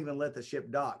and they won't even let the ship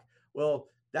dock. Well,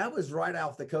 that was right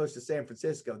off the coast of San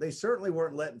Francisco. They certainly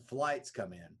weren't letting flights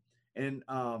come in. And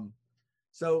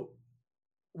so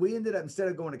we ended up, instead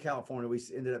of going to California, we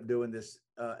ended up doing this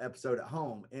episode at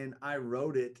home. And I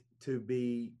wrote it to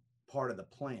be part of the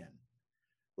plan.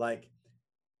 Like,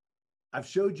 I've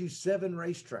showed you 7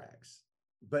 racetracks,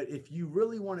 but if you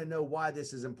really want to know why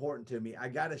this is important to me, I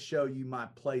got to show you my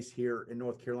place here in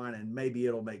North Carolina, and maybe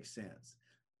it'll make sense,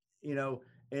 you know?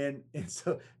 And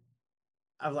so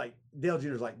I was like, Dale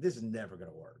Jr.'s like, this is never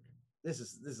going to work. This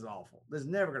is awful. This is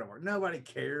never going to work. Nobody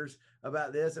cares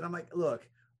about this. And I'm like, look,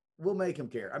 we'll make him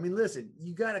care. I mean, listen,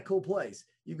 you got a cool place.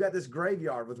 You've got this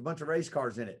graveyard with a bunch of race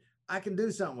cars in it. I can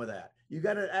do something with that. You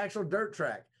got an actual dirt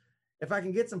track. If I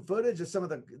can get some footage of some of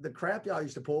the crap y'all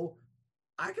used to pull,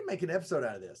 I can make an episode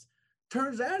out of this.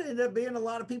 Turns out it ended up being a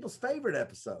lot of people's favorite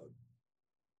episode.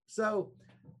 So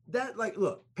that, like,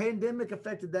 look, pandemic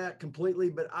affected that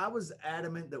completely, but I was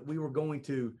adamant that we were going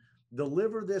to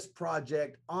deliver this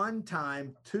project on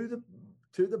time to the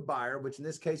buyer, which in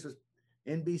this case was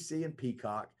NBC and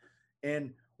Peacock.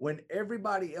 And when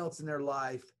everybody else in their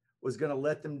life was going to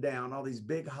let them down, all these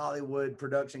big Hollywood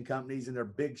production companies and their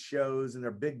big shows and their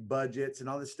big budgets and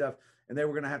all this stuff, and they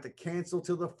were going to have to cancel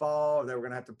till the fall, or they were going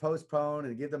to have to postpone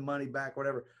and give the money back,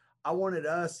 whatever. I wanted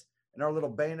us and our little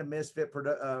band of misfit,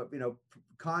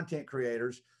 content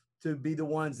creators to be the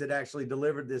ones that actually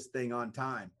delivered this thing on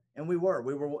time. And we were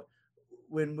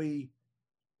when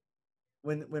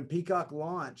Peacock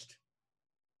launched,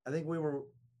 I think we were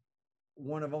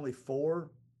one of only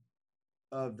 4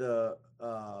 of the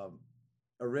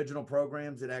original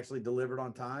programs that actually delivered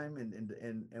on time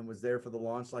and was there for the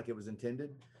launch like it was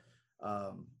intended.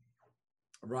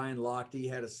 Ryan Lochte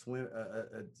had a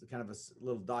kind of a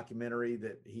little documentary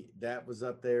that was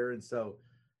up there. And so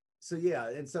yeah.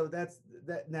 And so that's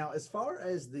that. Now, as far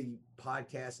as the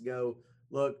podcast go,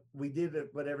 look, we did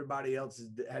what everybody else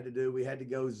had to do. We had to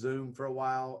go Zoom for a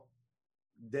while.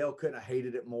 Dale couldn't have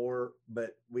hated it more,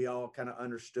 but we all kind of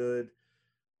understood.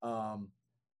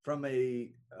 From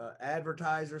a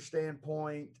advertiser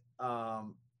standpoint, I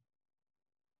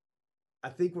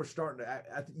think we're starting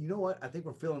to, you know what? I think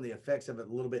we're feeling the effects of it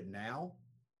a little bit now.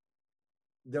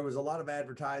 There was a lot of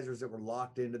advertisers that were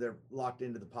locked into the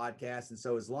podcast. And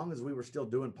so as long as we were still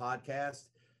doing podcasts,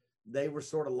 they were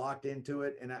sort of locked into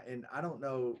it. And I don't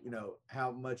know,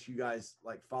 how much you guys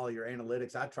like follow your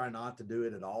analytics. I try not to do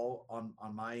it at all on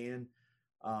my end.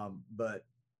 But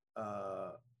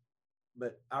our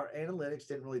analytics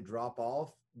didn't really drop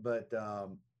off, but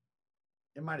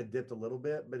it might've dipped a little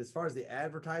bit. But as far as the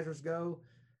advertisers go,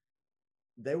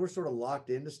 they were sort of locked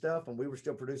into stuff and we were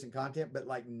still producing content. But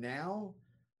like now,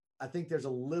 I think there's a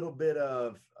little bit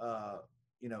of,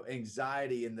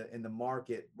 anxiety in the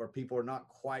market where people are not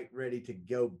quite ready to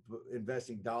go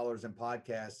investing dollars in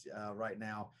podcasts right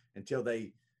now until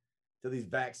these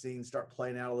vaccines start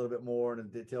playing out a little bit more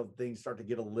and until things start to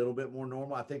get a little bit more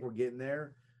normal. I think we're getting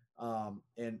there.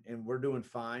 And we're doing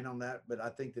fine on that. But I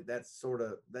think that's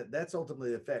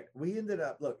ultimately the effect. We ended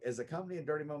up, look, as a company in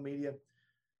Dirty Mo Media,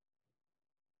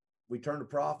 we turned a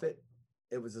profit.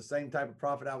 It was the same type of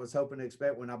profit I was hoping to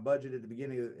expect when I budgeted at the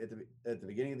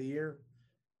beginning of the year.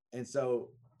 And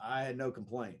so I had no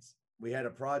complaints. We had a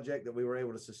project that we were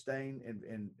able to sustain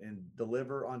and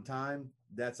deliver on time.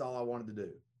 That's all I wanted to do.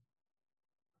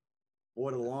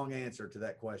 What a long answer to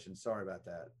that question. Sorry about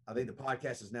that. I think the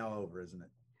podcast is now over, isn't it?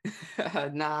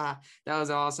 Nah, that was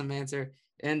an awesome answer.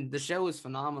 And the show was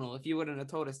phenomenal. If you wouldn't have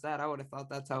told us that, I would have thought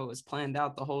that's how it was planned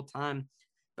out the whole time.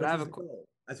 But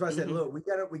that's why I said, look,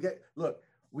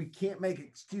 we can't make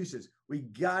excuses. We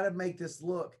got to make this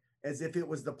look as if it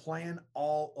was the plan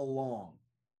all along.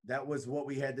 That was what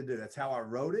we had to do. That's how I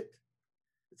wrote it.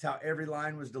 It's how every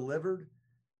line was delivered.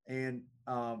 And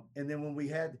then when we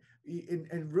had,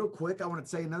 and real quick, I want to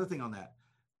say another thing on that.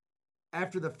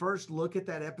 After the first look at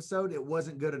that episode, it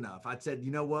wasn't good enough. I said, you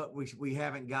know what? We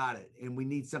haven't got it and we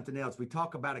need something else. We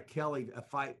talk about a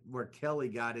fight where Kelly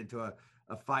got into a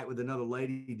fight with another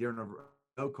lady during a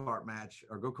go-kart match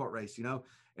or go-kart race,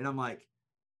 and I'm like,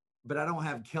 but I don't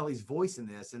have Kelly's voice in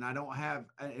this and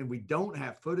we don't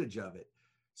have footage of it.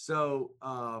 So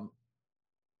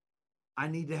I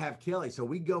need to have Kelly. So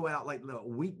we go out like a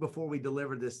week before we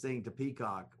delivered this thing to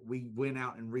Peacock. We went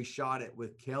out and reshot it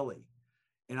with Kelly.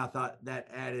 And I thought that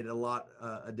added a lot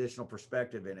additional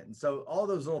perspective in it. And so all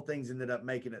those little things ended up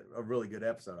making it a really good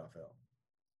episode, I felt.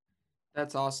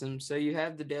 That's awesome. So you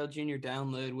have the Dale Jr.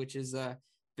 download, which is a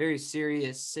very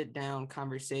serious sit down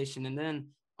conversation. And then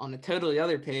on the totally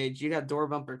other page, you got Door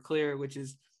Bumper Clear, which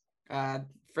is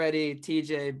Freddie,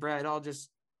 TJ, Brett, all just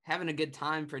having a good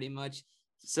time pretty much.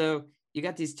 So you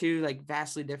got these two like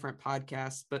vastly different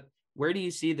podcasts, but where do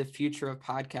you see the future of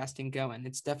podcasting going?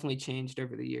 It's definitely changed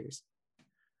over the years.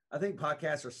 I think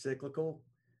podcasts are cyclical.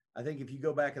 I think if you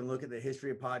go back and look at the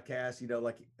history of podcasts,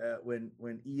 like when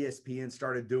ESPN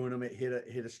started doing them, it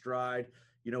hit a stride.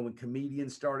 When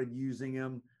comedians started using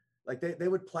them, like they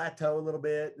would plateau a little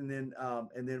bit, and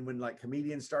then when like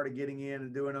comedians started getting in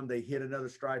and doing them, they hit another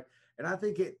stride. And I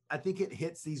think it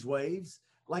hits these waves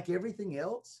like everything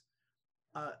else.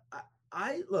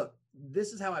 I look,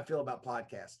 this is how I feel about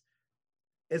podcasts.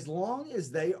 As long as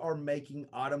they are making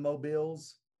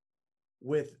automobiles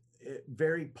with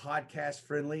very podcast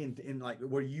friendly and like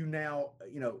where you now,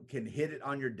 can hit it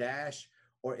on your dash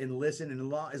or and listen.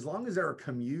 And as long as there are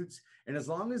commutes and as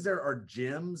long as there are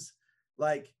gyms,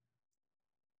 like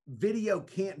video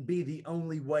can't be the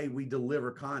only way we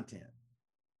deliver content.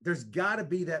 There's got to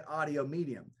be that audio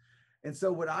medium. And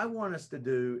so what I want us to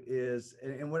do is,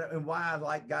 and why I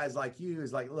like guys like you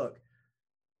is like, look,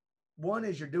 one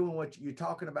is you're doing you're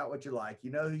talking about what you like,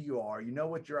 who you are,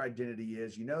 what your identity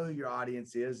is, who your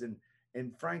audience is.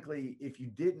 And frankly, if you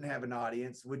didn't have an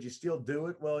audience, would you still do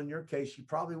it? Well, in your case, you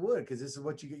probably would, because this is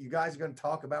what you guys are going to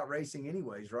talk about racing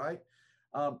anyways, right?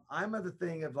 I'm of the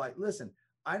thing of like, listen,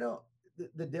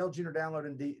 the Dale Jr. download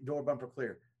and Door Bumper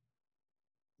Clear,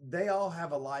 they all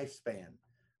have a lifespan.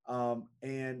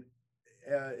 And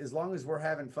as long as we're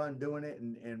having fun doing it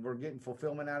and we're getting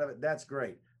fulfillment out of it, that's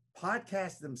great.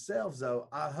 Podcasts themselves, though,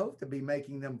 I hope to be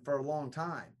making them for a long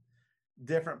time.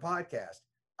 Different podcasts.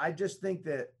 I just think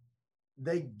that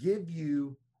they give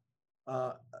you,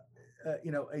 a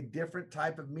different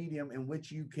type of medium in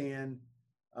which you can,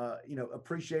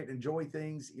 appreciate and enjoy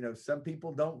things. Some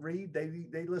people don't read;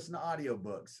 they listen to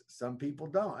audiobooks. Some people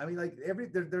don't. I mean, like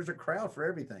there's a crowd for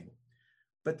everything.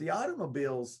 But the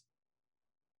automobiles,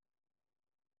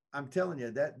 I'm telling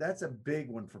you, that's a big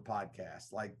one for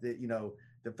podcasts. Like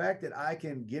the fact that I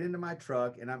can get into my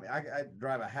truck and I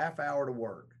drive a half hour to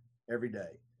work every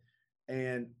day.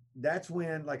 And that's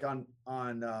when like on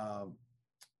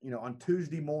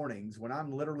Tuesday mornings, when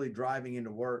I'm literally driving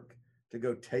into work to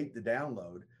go take the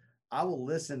download, I will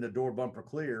listen to Door Bumper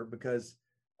Clear because,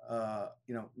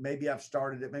 maybe I've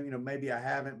started it, maybe I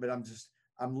haven't, but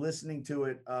I'm listening to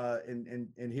it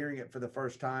and hearing it for the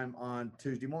first time on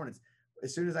Tuesday mornings.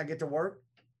 As soon as I get to work,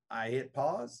 I hit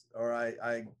pause or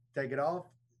I take it off,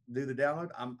 do the download.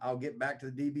 I'll get back to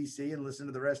the DBC and listen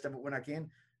to the rest of it when I can.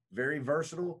 Very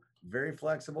versatile, very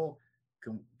flexible,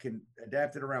 can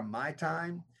adapt it around my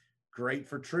time. Great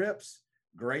for trips,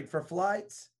 great for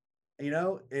flights.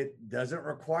 It doesn't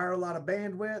require a lot of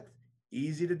bandwidth,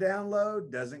 easy to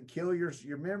download, doesn't kill your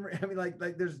memory. I mean, like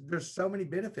there's so many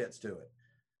benefits to it.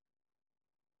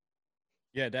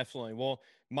 Yeah, definitely. Well,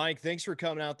 Mike, thanks for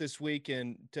coming out this week.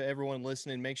 And to everyone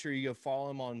listening, make sure you go follow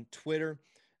him on Twitter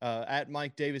at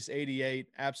Mike Davis 88.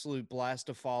 Absolute blast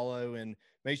to follow. And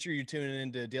make sure you're tuning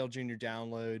into Dale Jr.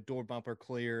 Download, Door Bumper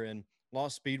Clear, and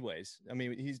Lost Speedways. I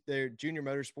mean, they're Junior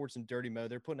Motorsports and Dirty Mo.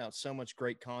 They're putting out so much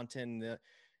great content,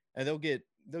 and they'll get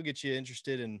you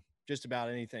interested in just about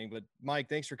anything. But Mike,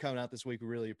 thanks for coming out this week. We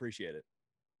really appreciate it.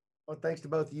 Well, thanks to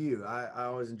both of you. I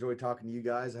always enjoy talking to you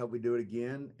guys. I hope we do it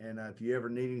again. And if you ever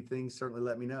need anything, certainly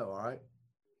let me know. All right.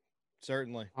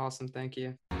 Certainly. Awesome. Thank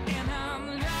you. And I'm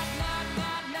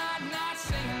not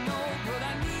saying no, but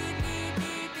I need you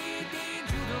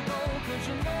to go, 'cause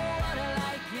you know what I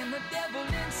like in the devil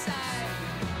inside.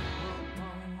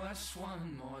 Wrong West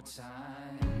one more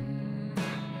time.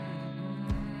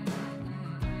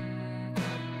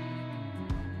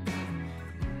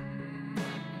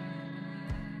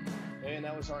 And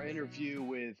that was our interview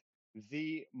with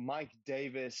the Mike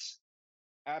Davis,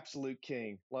 absolute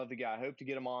king. Love the guy. Hope to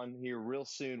get him on here real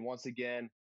soon once again.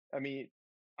 I mean,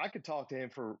 I could talk to him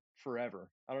for forever.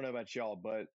 I don't know about y'all,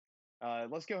 but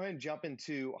let's go ahead and jump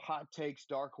into hot takes,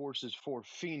 dark horses for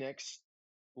Phoenix.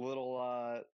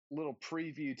 Little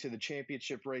preview to the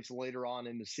championship race later on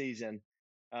in the season.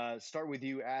 Start with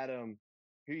you, Adam.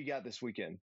 Who you got this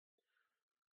weekend?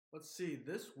 Let's see.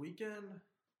 This weekend,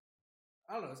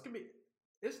 I don't know.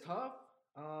 It's tough.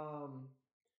 I'm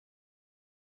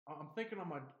thinking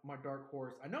on my dark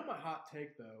horse. I know my hot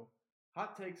take though.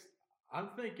 Hot takes. I'm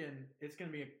thinking it's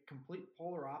going to be a complete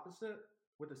polar opposite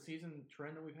with the season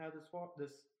trend that we've had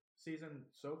this season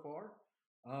so far.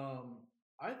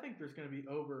 I think there's going to be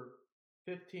over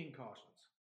 15 cautions.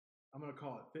 I'm going to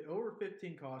call it over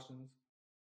 15 cautions,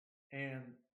 and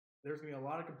there's going to be a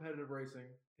lot of competitive racing,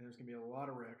 and there's going to be a lot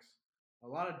of wrecks, a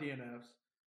lot of DNFs.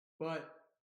 But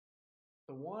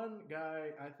the one guy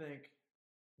I think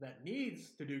that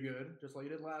needs to do good, just like he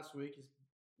did last week,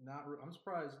 I'm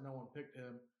surprised no one picked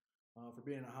him for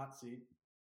being in a hot seat.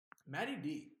 Matty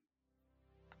D.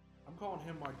 I'm calling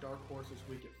him my dark horse this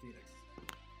week at Phoenix.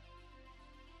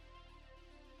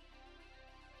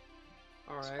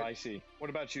 All right. Spicy. What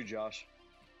about you, Josh?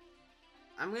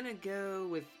 I'm going to go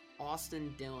with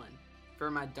Austin Dillon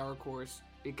for my dark horse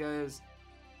because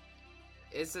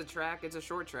it's a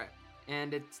short track,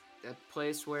 and it's a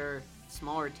place where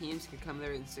smaller teams can come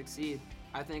there and succeed.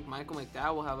 I think Michael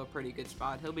McDowell will have a pretty good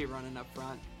spot. He'll be running up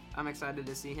front. I'm excited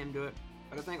to see him do it.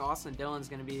 But I think Austin Dillon's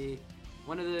going to be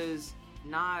one of those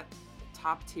not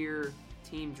top-tier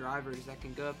team drivers that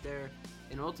can go up there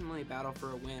and ultimately battle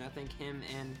for a win. I think him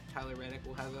and Tyler Reddick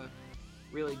will have a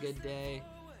really good day.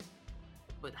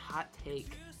 But hot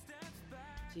take.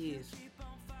 Jeez.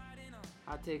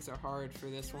 Hot takes are hard for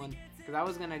this one. Because I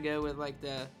was going to go with like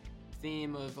the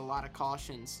theme of a lot of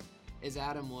cautions as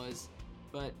Adam was.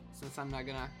 But since I'm not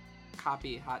going to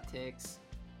copy hot takes,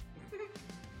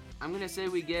 I'm going to say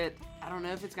we get, I don't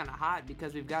know if it's going to hot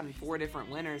because we've gotten 4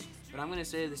 different winners, but I'm going to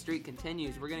say the streak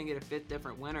continues. We're going to get a 5th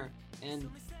different winner. And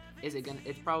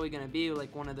it's probably going to be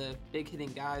like one of the big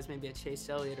hitting guys, maybe a Chase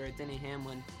Elliott or a Denny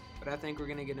Hamlin. But I think we're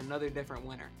going to get another different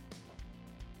winner.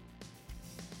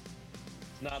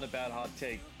 It's not a bad hot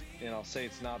take. And I'll say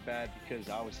it's not bad because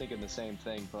I was thinking the same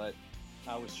thing, but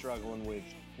I was struggling with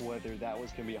whether that was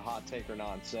going to be a hot take or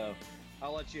not. So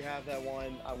I'll let you have that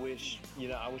one. I wish I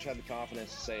had the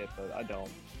confidence to say it, but I don't.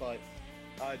 But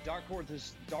dark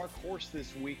horse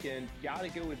this weekend, got to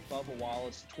go with Bubba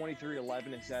Wallace.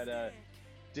 23-11 has had a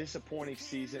disappointing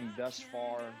season thus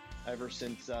far ever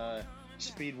since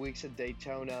Speed Weeks at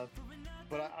Daytona.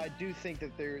 But I do think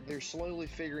that they're slowly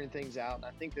figuring things out, and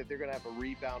I think that they're going to have a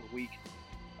rebound week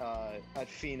at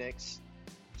Phoenix.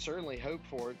 Certainly hope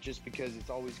for it, just because it's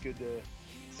always good to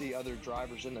see other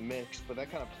drivers in the mix. But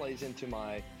that kind of plays into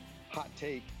my hot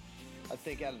take. I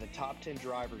think out of the top 10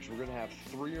 drivers, we're going to have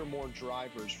 3 or more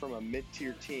drivers from a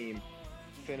mid-tier team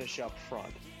finish up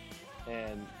front.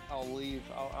 And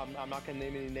I'm not going to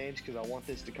name any names because I want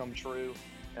this to come true,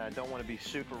 and I don't want to be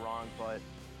super wrong. But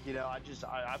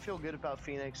I feel good about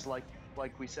Phoenix. Like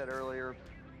we said earlier,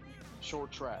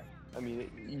 short track. I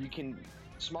mean,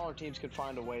 smaller teams can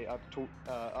find a way up to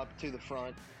the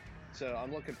front. So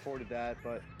I'm looking forward to that.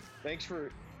 But thanks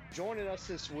for joining us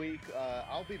this week.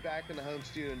 I'll be back in the home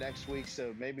studio next week,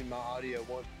 so maybe my audio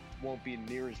won't be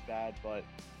near as bad. But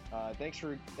thanks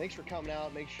for coming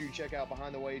out. Make sure you check out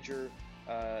Behind the Wager.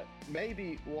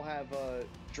 Maybe we'll have a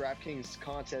DraftKings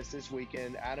contest this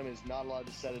weekend. Adam is not allowed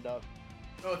to set it up.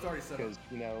 Oh, it's already set up.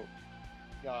 Because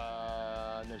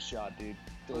no shot, dude.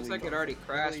 Looks like it already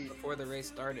crashed before the race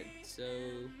started. So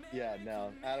yeah,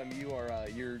 no, Adam, you are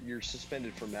you're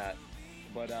suspended from that.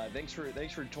 But thanks for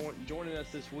joining us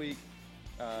this week.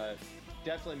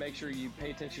 Definitely make sure you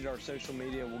pay attention to our social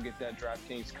media. We'll get that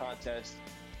DraftKings contest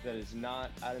that is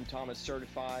not Adam Thomas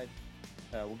certified.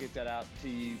 We'll get that out to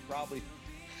you probably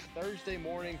Thursday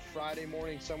morning, Friday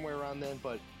morning, somewhere around then.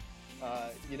 But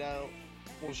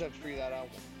we'll just have to figure that out.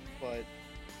 But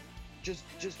just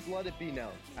let it be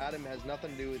known. Adam has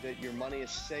nothing to do with it. Your money is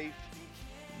safe.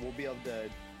 We'll be able to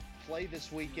play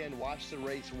this weekend, watch the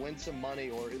race, win some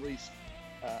money, or at least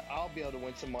I'll be able to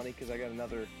win some money because I got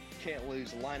another can't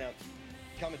lose lineup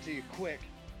coming to you quick.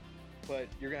 But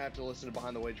you're going to have to listen to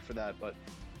Behind the Wager for that. But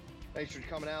thanks for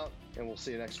coming out, and we'll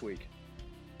see you next week.